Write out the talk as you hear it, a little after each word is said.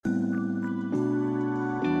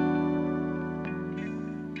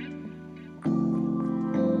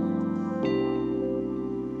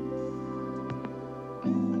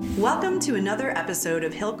Welcome to another episode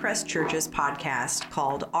of Hillcrest Church's podcast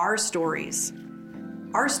called Our Stories.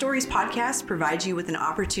 Our Stories podcast provides you with an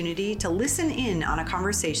opportunity to listen in on a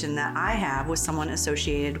conversation that I have with someone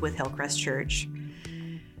associated with Hillcrest Church.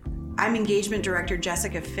 I'm Engagement Director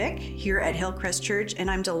Jessica Fick here at Hillcrest Church,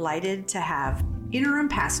 and I'm delighted to have Interim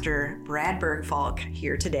Pastor Brad Bergfalk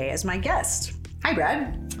here today as my guest. Hi,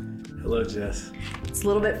 Brad. Hello, Jess. It's a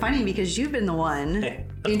little bit funny because you've been the one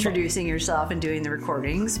introducing yourself and doing the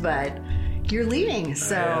recordings, but you're leaving,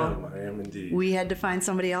 so I am indeed. We had to find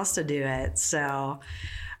somebody else to do it. So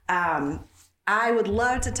I would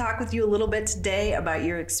love to talk with you a little bit today about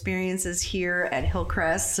your experiences here at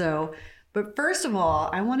Hillcrest. But first of all,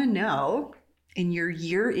 I want to know, in your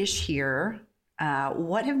year-ish here,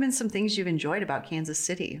 what have been some things you've enjoyed about Kansas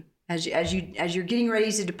City? As you're getting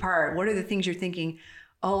ready to depart, what are the things you're thinking,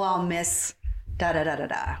 oh, I'll miss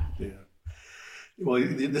da-da-da-da-da? Yeah. Well,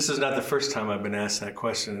 this is not the first time I've been asked that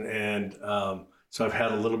question. And so I've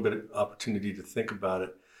had a little bit of opportunity to think about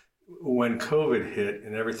it. When COVID hit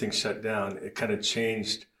and everything shut down, it kind of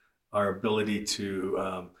changed our ability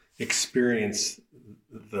to experience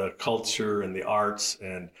the culture and the arts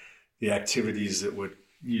and the activities that would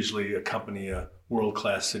usually accompany a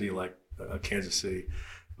world-class city like Kansas City.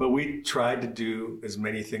 But we tried to do as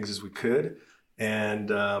many things as we could.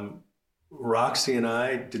 And Roxy and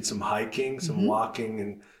I did some hiking, some walking,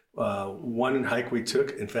 and one hike we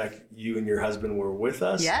took, in fact, you and your husband were with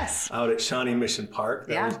us. Yes. Out at Shawnee Mission Park.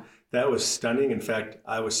 That was stunning. In fact,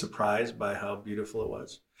 I was surprised by how beautiful it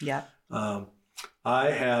was. Yeah.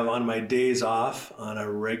 I have, on my days off, on a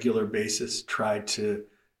regular basis, tried to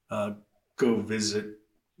go visit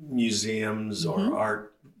museums or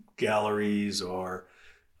art galleries or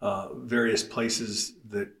various places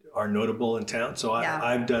that are notable in town. So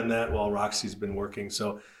I've done that while Roxy's been working.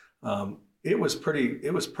 So it was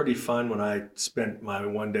pretty fun when I spent my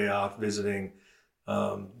one day off visiting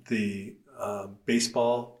the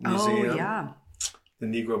baseball museum, the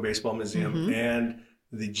Negro Baseball Museum, and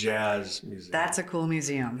the Jazz Museum. That's a cool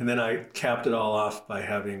museum. And then I capped it all off by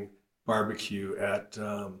having barbecue at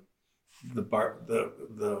the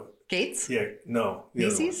Gates? Yeah, no.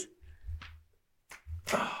 Macy's?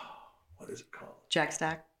 What is it called? Jack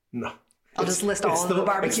Stack? No. I'll just list all of the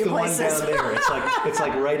barbecue places. It's the one down there. It's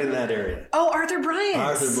like right in that area. Oh, Arthur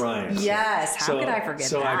Bryant's. Arthur Bryant's. Yes. How could I forget that?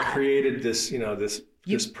 So I created this,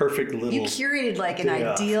 this perfect little. You curated like an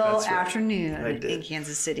ideal afternoon in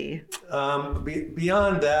Kansas City.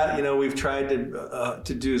 Beyond that, we've tried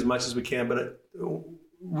to do as much as we can, but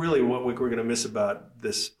really what we're going to miss about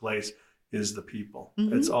this place is the people.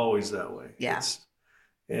 It's always that way. Yeah.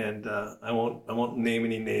 And I won't name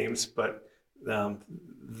any names, but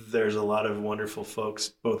there's a lot of wonderful folks,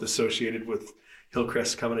 both associated with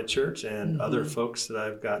Hillcrest Covenant Church and other folks that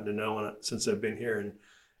I've gotten to know since I've been here, and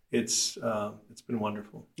it's been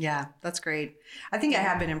wonderful. Yeah, that's great. I think I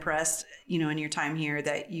have been impressed, in your time here,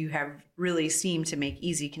 that you have really seemed to make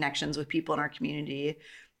easy connections with people in our community,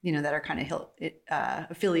 that are kind of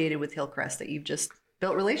affiliated with Hillcrest, that you've just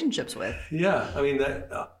built relationships with. Yeah, I mean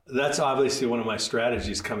that's obviously one of my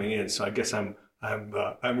strategies coming in. So I guess I'm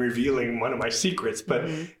revealing one of my secrets, but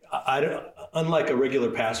unlike a regular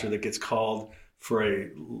pastor that gets called for a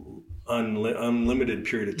unlimited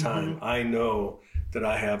period of time, I know that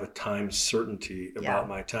I have a time certainty about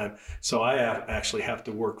my time. So I actually have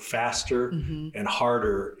to work faster and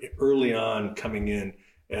harder early on coming in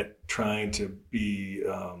at trying to be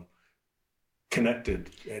connected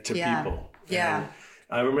to people. Yeah. And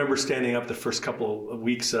I remember standing up the first couple of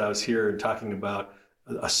weeks that I was here and talking about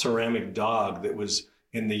a ceramic dog that was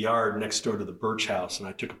in the yard next door to the Birch House. And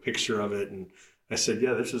I took a picture of it and I said,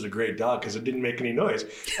 yeah, this is a great dog because it didn't make any noise.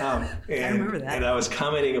 I remember that. And I was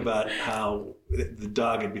commenting about how the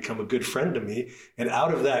dog had become a good friend to me. And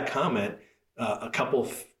out of that comment, a couple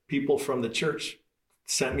of people from the church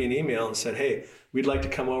sent me an email and said, hey, we'd like to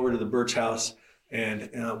come over to the Birch House and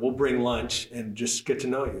we'll bring lunch and just get to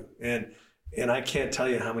know you. And I can't tell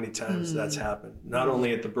you how many times that's happened. Not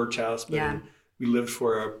only at the Birch House, but we lived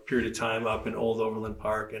for a period of time up in Old Overland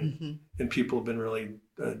Park, and people have been really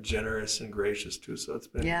generous and gracious too. So it's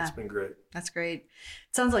been great. That's great.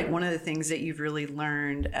 It sounds like one of the things that you've really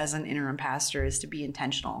learned as an interim pastor is to be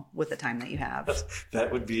intentional with the time that you have.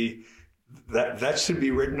 That should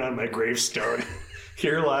be written on my gravestone.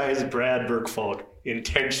 Here lies Brad Bergfalk,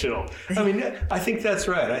 intentional. I mean, I think that's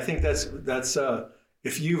right. I think that's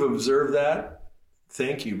if you've observed that,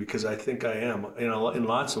 thank you, because I think I am in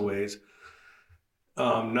lots of ways.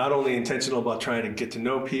 Not only intentional about trying to get to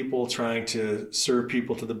know people, trying to serve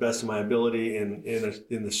people to the best of my ability in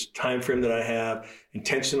this time frame that I have,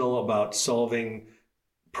 intentional about solving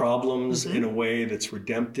problems in a way that's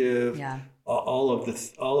redemptive. Yeah. All of the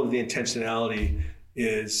intentionality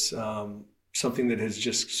is something that has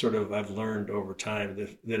just sort of I've learned over time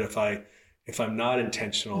that if I'm not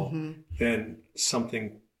intentional, then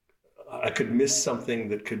I could miss something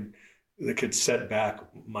that could set back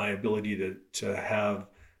my ability to have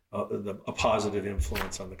a positive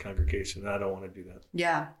influence on the congregation. And I don't want to do that.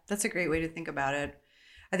 Yeah, that's a great way to think about it.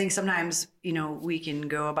 I think sometimes, we can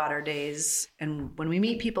go about our days, and when we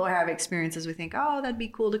meet people or have experiences, we think, oh, that'd be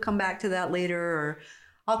cool to come back to that later, or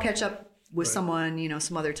I'll catch up with someone,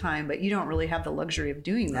 some other time. But you don't really have the luxury of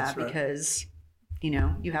doing that because,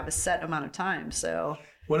 you have a set amount of time. So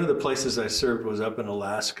one of the places I served was up in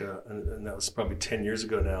Alaska, and that was probably 10 years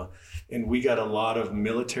ago now. And we got a lot of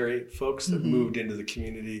military folks that moved into the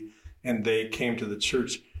community, and they came to the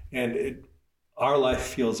church. And our life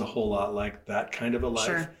feels a whole lot like that kind of a life.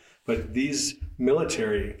 Sure. But these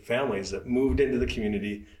military families that moved into the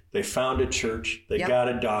community, they found a church, they got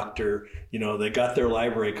a doctor, they got their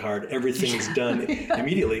library card, everything's done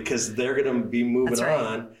immediately because they're going to be moving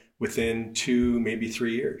on within 2, maybe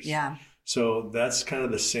 3 years. Yeah. So that's kind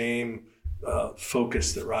of the same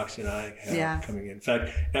focus that Roxy and I have coming in. In fact,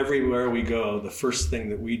 everywhere we go, the first thing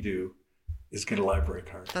that we do is get a library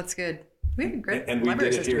card. That's good. We have a great and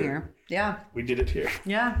library system here. Yeah. We did it here.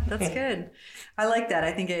 Yeah, that's good. I like that.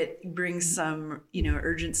 I think it brings some,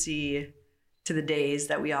 urgency to the days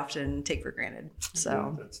that we often take for granted.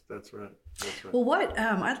 So that's right. That's right. Well,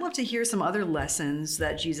 I'd love to hear some other lessons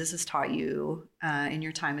that Jesus has taught you in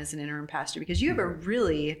your time as an interim pastor, because you have a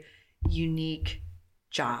really unique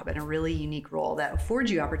job and a really unique role that affords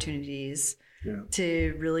you opportunities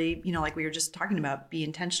to really, like we were just talking about, be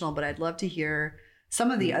intentional. But I'd love to hear some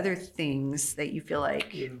of the other things that you feel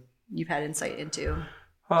like you've had insight into.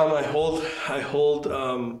 I hold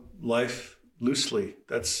life loosely.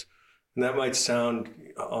 And that might sound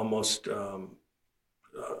almost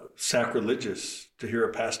sacrilegious to hear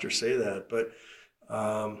a pastor say that, but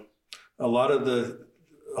a lot of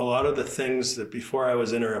the things that before I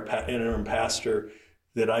was interim pastor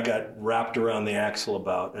that I got wrapped around the axle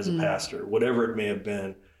about as a pastor, whatever it may have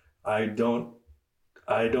been, I don't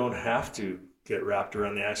have to get wrapped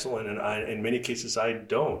around the axle, and in many cases I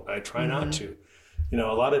don't. I try not to.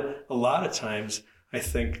 A lot of times I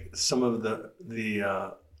think some of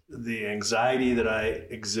the anxiety that I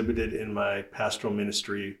exhibited in my pastoral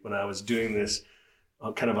ministry when I was doing this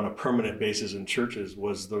kind of on a permanent basis in churches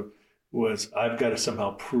was I've got to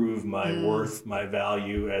somehow prove my worth, my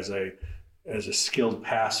value as a skilled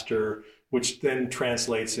pastor, which then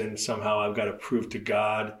translates in somehow I've got to prove to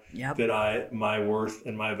God that my worth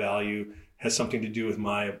and my value has something to do with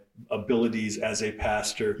my abilities as a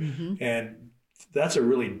pastor. And that's a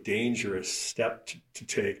really dangerous step to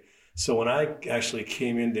take. So when I actually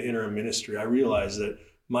came into interim ministry, I realized that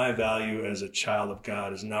my value as a child of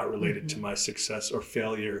God is not related to my success or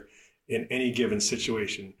failure in any given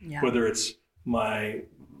situation, whether it's my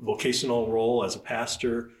vocational role as a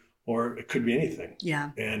pastor or it could be anything. Yeah.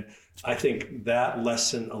 And I think that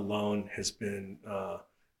lesson alone has been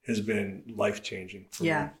life-changing for me.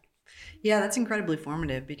 Yeah, that's incredibly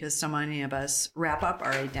formative, because so many of us wrap up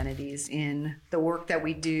our identities in the work that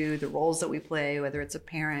we do, the roles that we play, whether it's a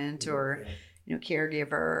parent or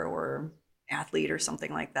caregiver or athlete or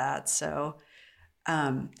something like that. So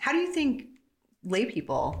how do you think lay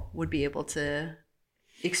people would be able to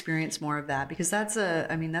experience more of that? Because that's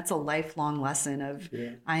a lifelong lesson of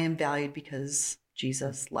I am valued because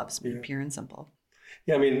Jesus loves me, pure and simple.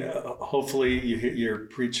 Yeah, hopefully you're a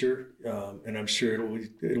preacher, and I'm sure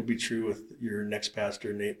it'll be true with your next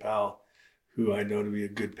pastor, Nate Powell, who I know to be a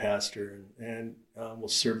good pastor and will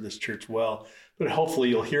serve this church well. But hopefully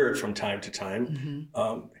you'll hear it from time to time.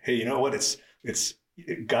 Hey, you know what? It's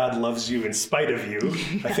God loves you in spite of you.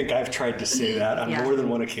 I think I've tried to say that on more than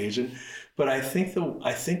one occasion. But I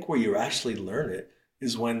think where you actually learn it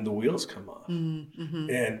is when the wheels come off.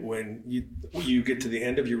 And when you get to the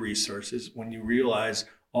end of your resources, when you realize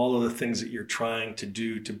all of the things that you're trying to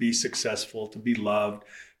do to be successful, to be loved,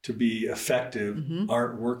 to be effective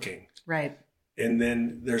aren't working. Right. And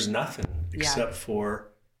then there's nothing except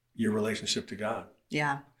for your relationship to God.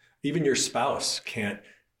 Yeah. Even your spouse can't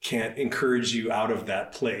encourage you out of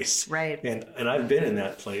that place. Right. And I've been in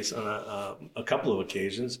that place on a couple of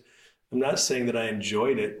occasions. I'm not saying that I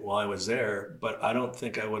enjoyed it while I was there, but I don't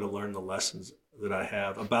think I would have learned the lessons that I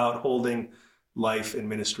have about holding life and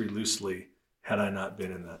ministry loosely had I not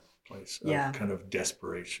been in that place of kind of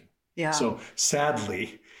desperation. Yeah. So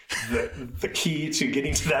sadly, the key to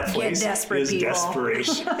getting to that place is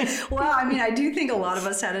desperation. Well, I do think a lot of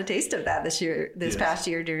us had a taste of that this past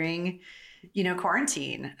year during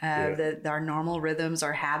quarantine, our normal rhythms,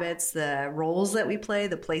 our habits, the roles that we play,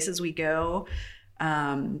 the places we go,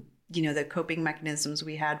 the coping mechanisms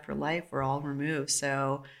we had for life were all removed.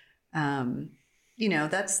 So,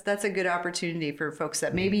 that's a good opportunity for folks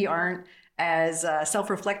that maybe aren't as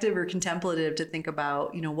self-reflective or contemplative to think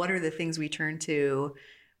about, what are the things we turn to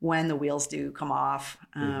when the wheels do come off.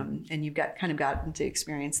 And you've gotten to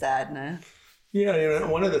experience that.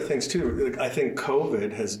 One of the things too, I think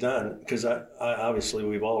COVID has done, because I obviously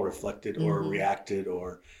we've all reflected or reacted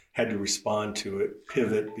or had to respond to it,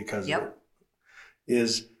 pivot because of it,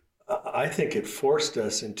 is I think it forced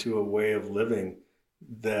us into a way of living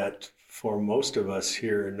that for most of us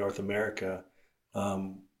here in North America,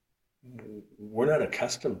 we're not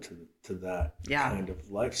accustomed to that kind of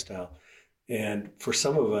lifestyle. And for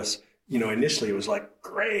some of us, initially it was like,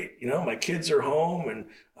 great, my kids are home and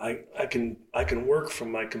I can work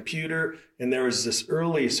from my computer. And there was this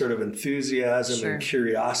early sort of enthusiasm and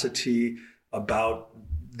curiosity about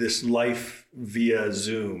this life via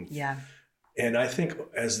Zoom. Yeah. And I think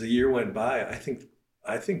as the year went by,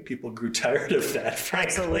 I think people grew tired of that, frankly.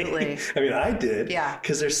 Absolutely. I mean, I did. Yeah.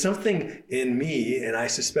 Because there's something in me, and I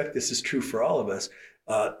suspect this is true for all of us,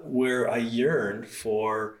 where I yearn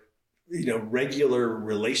for regular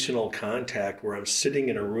relational contact, where I'm sitting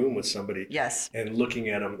in a room with somebody and looking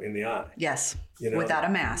at them in the eye. Yes. Without a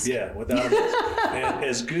mask. Yeah, without a mask. And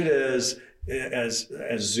as good as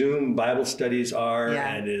Zoom Bible studies are,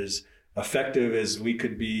 and as effective as we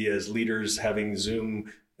could be as leaders having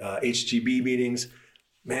Zoom HGB meetings,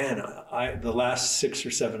 man, the last 6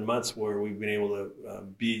 or 7 months where we've been able to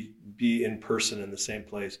be in person in the same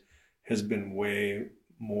place has been way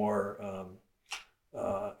more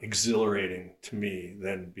exhilarating to me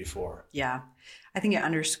than before. Yeah. I think it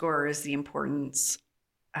underscores the importance,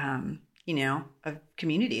 of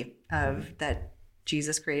community, of that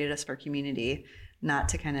Jesus created us for community, not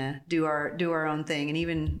to kind of do our own thing. And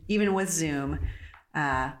even with Zoom,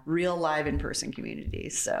 real live in-person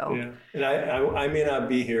communities. So, and I may not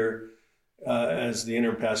be here as the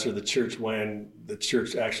interim pastor of the church when the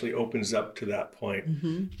church actually opens up to that point,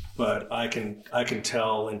 but I can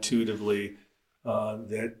tell intuitively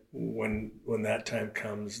that when that time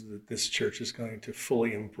comes, that this church is going to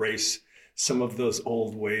fully embrace some of those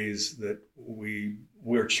old ways that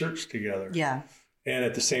we're church together. Yeah. And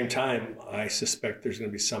at the same time, I suspect there's going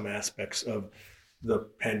to be some aspects of the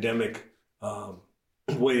pandemic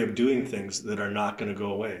way of doing things that are not going to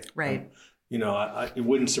go away. Right. It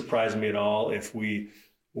wouldn't surprise me at all if we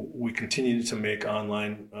continue to make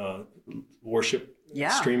online worship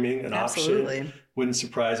streaming an option. Wouldn't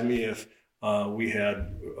surprise me if we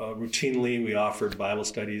had routinely we offered Bible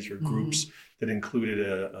studies or groups that included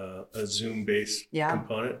a Zoom-based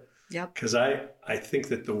component. Yep. Because I think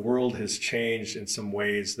that the world has changed in some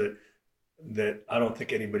ways that I don't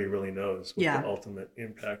think anybody really knows what the ultimate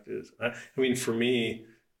impact is. I mean, for me,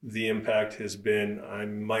 the impact has been I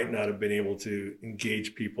might not have been able to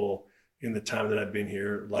engage people in the time that I've been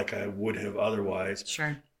here like I would have otherwise.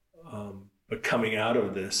 Sure. But coming out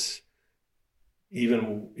of this,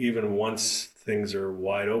 even once things are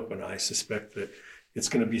wide open, I suspect that it's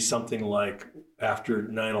going to be something like after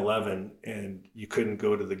 9/11 and you couldn't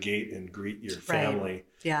go to the gate and greet your family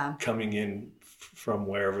coming in from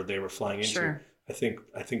wherever they were flying into. Sure. I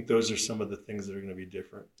think those are some of the things that are going to be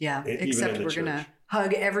different. Yeah, except we're going to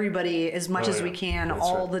hug everybody as much as we can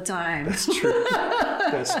the time. That's true.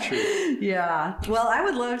 That's true. Yeah. Well, I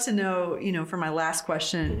would love to know, for my last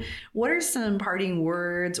question, what are some parting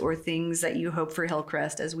words or things that you hope for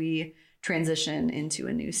Hillcrest as we transition into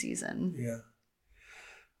a new season? Yeah.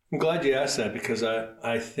 I'm glad you asked that because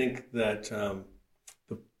I think that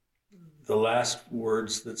the last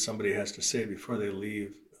words that somebody has to say before they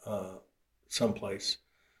leave someplace,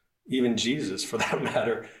 even Jesus for that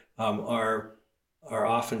matter, are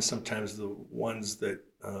often sometimes the ones that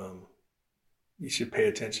you should pay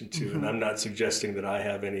attention to. And I'm not suggesting that I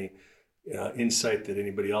have any insight that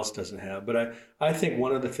anybody else doesn't have, but I think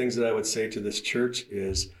one of the things that I would say to this church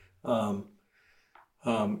is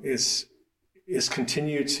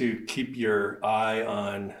continue to keep your eye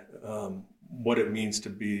on what it means to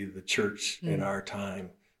be the church in our time.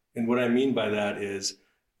 And what I mean by that is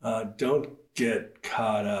don't get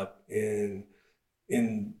caught up in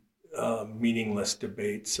meaningless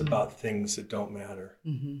debates about things that don't matter.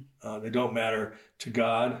 They don't matter to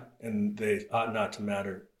God, and they ought not to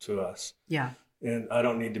matter to us. Yeah. And I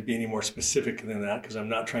don't need to be any more specific than that because I'm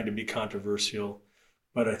not trying to be controversial.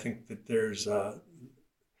 But I think that there's,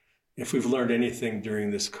 if we've learned anything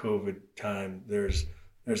during this COVID time, there's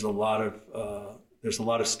a lot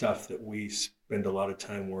of stuff that we spend a lot of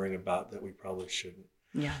time worrying about that we probably shouldn't.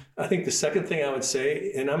 Yeah. I think the second thing I would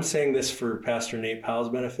say, and I'm saying this for Pastor Nate Powell's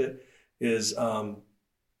benefit, is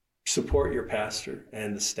support your pastor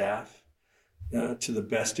and the staff to the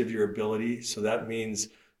best of your ability. So that means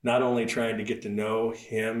not only trying to get to know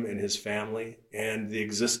him and his family and the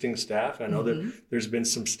existing staff. I know that there's been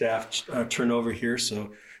some staff turnover here,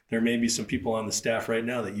 so there may be some people on the staff right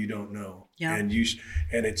now that you don't know. Yeah. And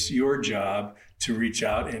it's your job to reach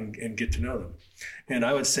out and get to know them. And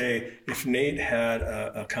I would say if Nate had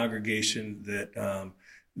a congregation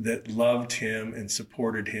that loved him and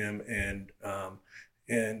supported him and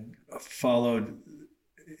followed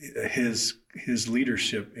his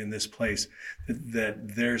leadership in this place,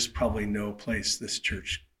 that there's probably no place this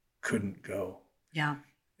church couldn't go. Yeah.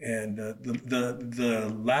 And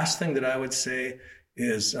the last thing that I would say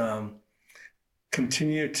is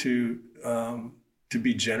continue to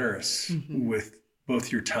be generous with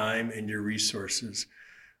both your time and your resources.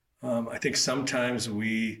 I think sometimes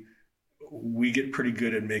we get pretty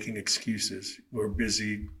good at making excuses. We're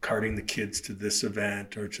busy carting the kids to this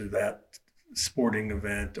event or to that sporting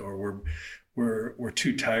event, or we're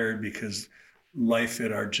too tired because life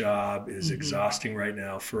at our job is exhausting right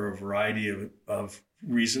now for a variety of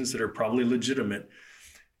reasons that are probably legitimate.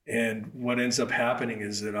 And what ends up happening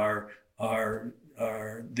is that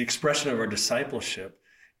the expression of our discipleship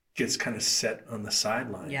gets kind of set on the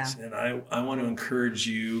sidelines. Yeah. And I want to encourage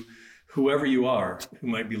you, whoever you are who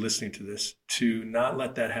might be listening to this, to not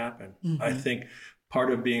let that happen. I think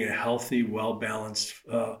part of being a healthy, well-balanced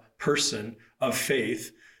person of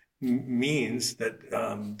faith means that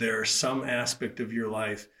there's some aspect of your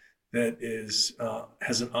life that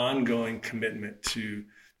has an ongoing commitment to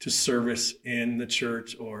service in the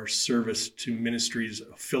church or service to ministries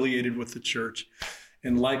affiliated with the church.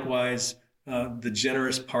 And likewise, the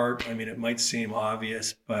generous part, I mean, it might seem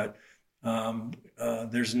obvious, but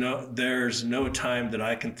there's no time that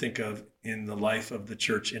I can think of in the life of the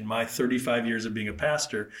church in my 35 years of being a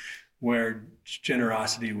pastor where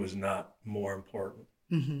generosity was not more important.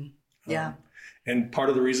 Yeah. And part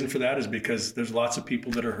of the reason for that is because there's lots of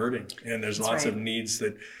people that are hurting, and there's lots of needs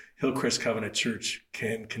that Hillcrest Covenant Church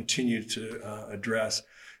can continue to address.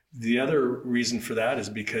 The other reason for that is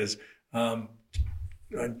because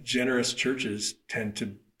generous churches tend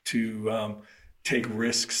to take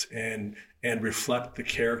risks and reflect the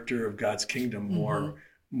character of God's kingdom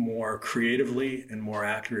more creatively and more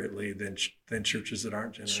accurately than churches that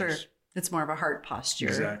aren't generous. Sure. It's more of a heart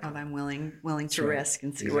posture of I'm willing to risk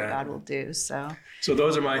and see what God will do. So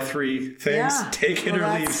those are my three things. Take it or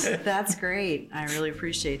leave it. That's great. I really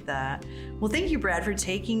appreciate that. Well, thank you, Brad, for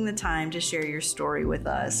taking the time to share your story with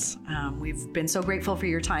us. We've been so grateful for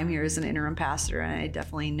your time here as an interim pastor, and I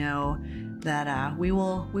definitely know that we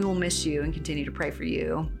will miss you and continue to pray for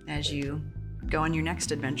you as you go on your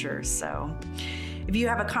next adventure. So if you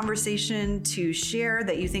have a conversation to share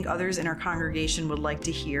that you think others in our congregation would like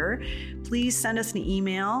to hear, please send us an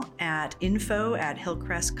email at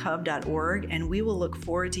info@hillcrestcub.org, and we will look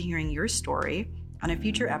forward to hearing your story on a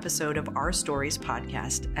future episode of Our Stories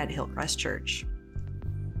podcast at Hillcrest Church.